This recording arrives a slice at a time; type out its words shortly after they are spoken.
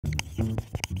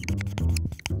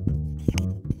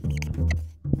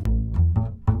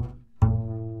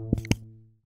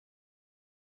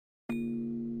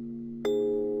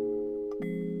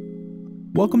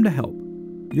Welcome to Help,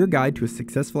 your guide to a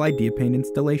successful IdeaPaint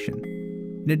installation.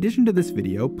 In addition to this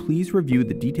video, please review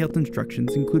the detailed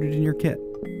instructions included in your kit.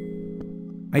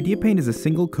 IdeaPaint is a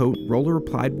single-coat,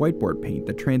 roller-applied whiteboard paint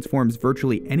that transforms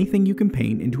virtually anything you can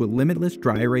paint into a limitless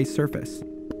dry erase surface.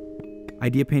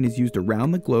 IdeaPaint is used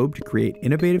around the globe to create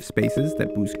innovative spaces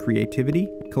that boost creativity,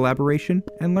 collaboration,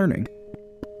 and learning.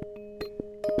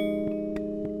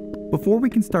 Before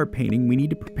we can start painting, we need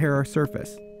to prepare our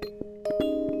surface.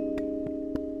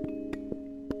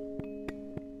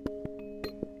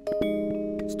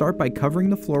 Start by covering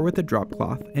the floor with a drop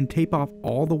cloth and tape off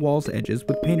all the wall's edges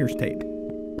with painter's tape.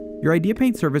 Your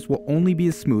IdeaPaint surface will only be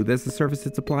as smooth as the surface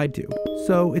it's applied to,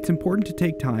 so it's important to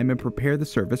take time and prepare the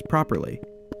surface properly.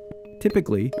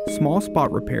 Typically, small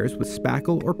spot repairs with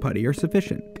spackle or putty are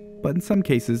sufficient, but in some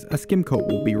cases, a skim coat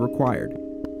will be required.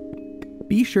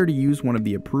 Be sure to use one of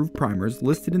the approved primers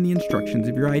listed in the instructions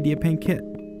of your IdeaPaint kit.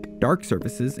 Dark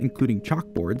surfaces, including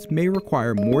chalkboards, may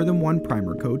require more than one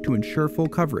primer coat to ensure full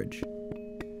coverage.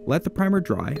 Let the primer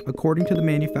dry according to the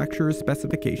manufacturer's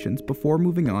specifications before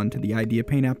moving on to the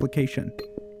IdeaPaint application.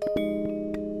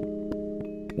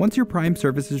 Once your prime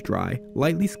surface is dry,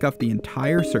 lightly scuff the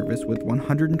entire surface with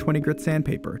 120 grit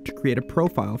sandpaper to create a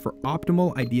profile for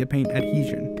optimal IdeaPaint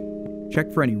adhesion.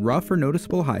 Check for any rough or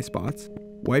noticeable high spots.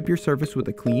 Wipe your surface with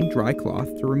a clean, dry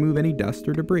cloth to remove any dust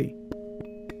or debris.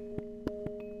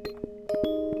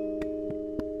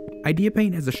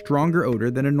 IdeaPaint has a stronger odor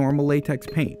than a normal latex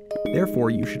paint. Therefore,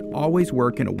 you should always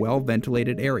work in a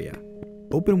well-ventilated area.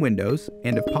 Open windows,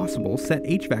 and if possible, set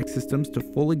HVAC systems to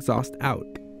full exhaust out.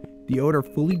 The odor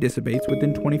fully dissipates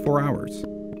within 24 hours.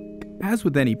 As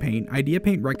with any paint,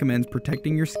 IdeaPaint recommends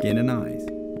protecting your skin and eyes.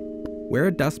 Wear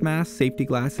a dust mask, safety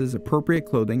glasses, appropriate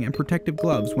clothing, and protective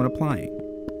gloves when applying.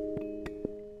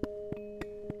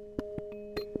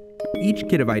 Each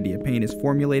kit of IdeaPaint is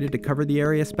formulated to cover the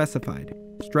area specified.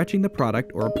 Stretching the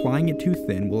product or applying it too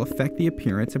thin will affect the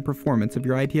appearance and performance of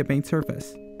your IdeaPaint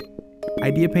surface.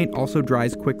 IdeaPaint also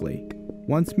dries quickly.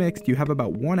 Once mixed, you have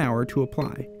about 1 hour to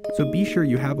apply, so be sure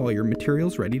you have all your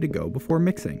materials ready to go before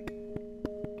mixing.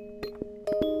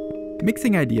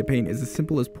 Mixing IdeaPaint is as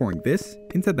simple as pouring this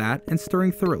into that and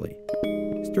stirring thoroughly.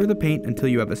 Stir the paint until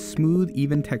you have a smooth,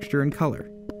 even texture and color.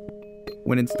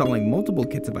 When installing multiple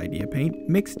kits of IdeaPaint,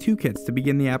 mix 2 kits to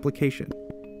begin the application.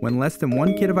 When less than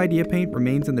 1 kit of IdeaPaint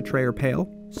remains in the tray or pail,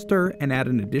 stir and add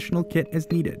an additional kit as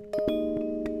needed.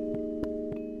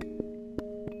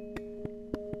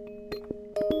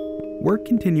 Work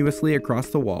continuously across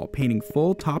the wall, painting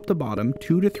full top to bottom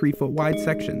 2 to 3 foot wide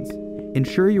sections.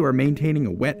 Ensure you are maintaining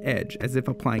a wet edge as if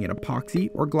applying an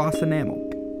epoxy or gloss enamel.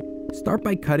 Start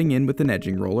by cutting in with an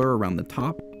edging roller around the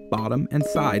top, bottom, and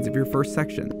sides of your first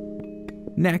section.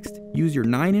 Next, use your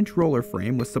 9-inch roller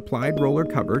frame with supplied roller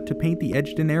cover to paint the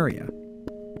edged-in area.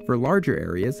 For larger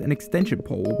areas, an extension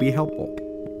pole will be helpful.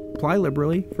 Apply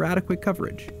liberally for adequate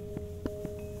coverage.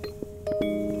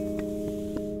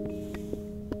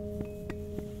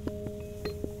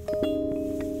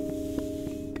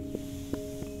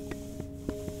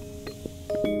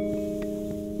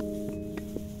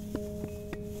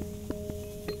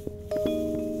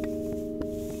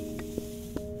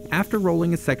 After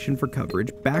rolling a section for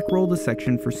coverage, back-roll the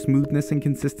section for smoothness and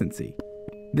consistency.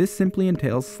 This simply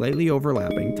entails slightly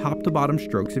overlapping top-to-bottom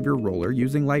strokes of your roller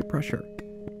using light pressure.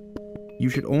 You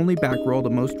should only back-roll the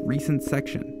most recent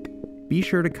section. Be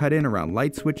sure to cut in around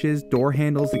light switches, door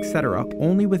handles, etc.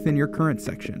 only within your current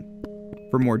section.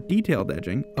 For more detailed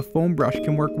edging, a foam brush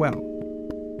can work well.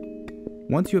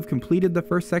 Once you have completed the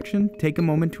first section, take a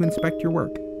moment to inspect your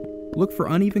work. Look for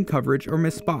uneven coverage or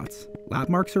missed spots, lap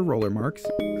marks or roller marks,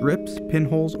 drips,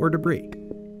 pinholes, or debris.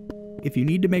 If you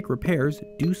need to make repairs,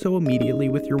 do so immediately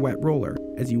with your wet roller,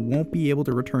 as you won't be able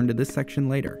to return to this section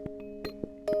later.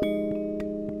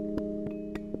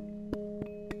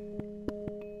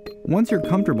 Once you're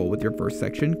comfortable with your first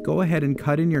section, go ahead and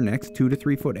cut in your next 2 to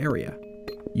 3 foot area.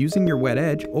 Using your wet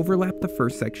edge, overlap the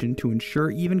first section to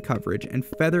ensure even coverage and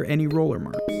feather any roller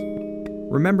marks.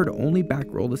 Remember to only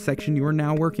backroll the section you are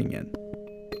now working in.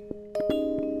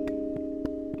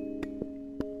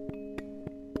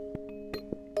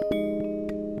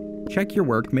 Check your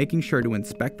work, making sure to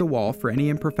inspect the wall for any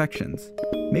imperfections.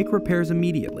 Make repairs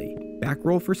immediately,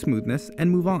 backroll for smoothness,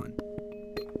 and move on.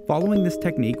 Following this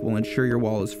technique will ensure your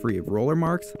wall is free of roller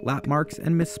marks, lap marks,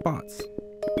 and missed spots.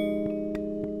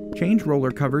 Change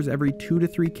roller covers every 2 to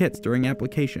 3 kits during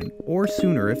application, or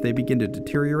sooner if they begin to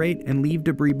deteriorate and leave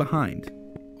debris behind.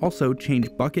 Also, change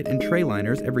bucket and tray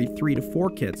liners every 3 to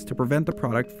 4 kits to prevent the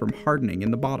product from hardening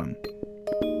in the bottom.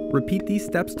 Repeat these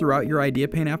steps throughout your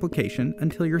IdeaPaint application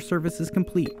until your service is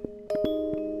complete.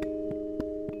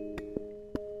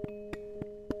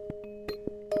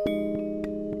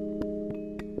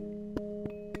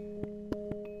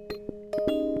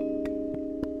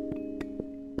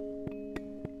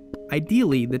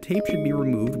 Ideally, the tape should be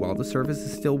removed while the surface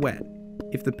is still wet.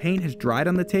 If the paint has dried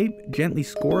on the tape, gently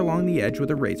score along the edge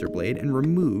with a razor blade and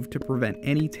remove to prevent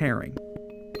any tearing.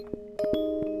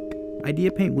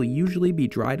 IdeaPaint will usually be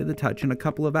dry to the touch in a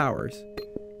couple of hours.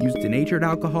 Use denatured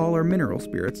alcohol or mineral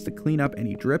spirits to clean up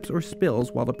any drips or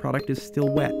spills while the product is still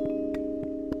wet.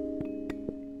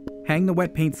 Hang the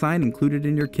wet paint sign included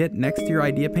in your kit next to your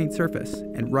IdeaPaint surface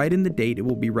and write in the date it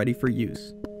will be ready for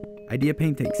use.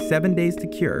 IdeaPaint takes 7 days to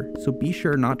cure, so be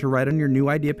sure not to write on your new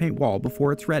IdeaPaint wall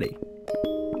before it's ready.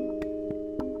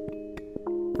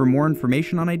 For more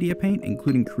information on IdeaPaint,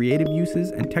 including creative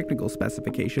uses and technical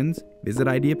specifications, visit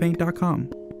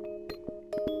IdeaPaint.com.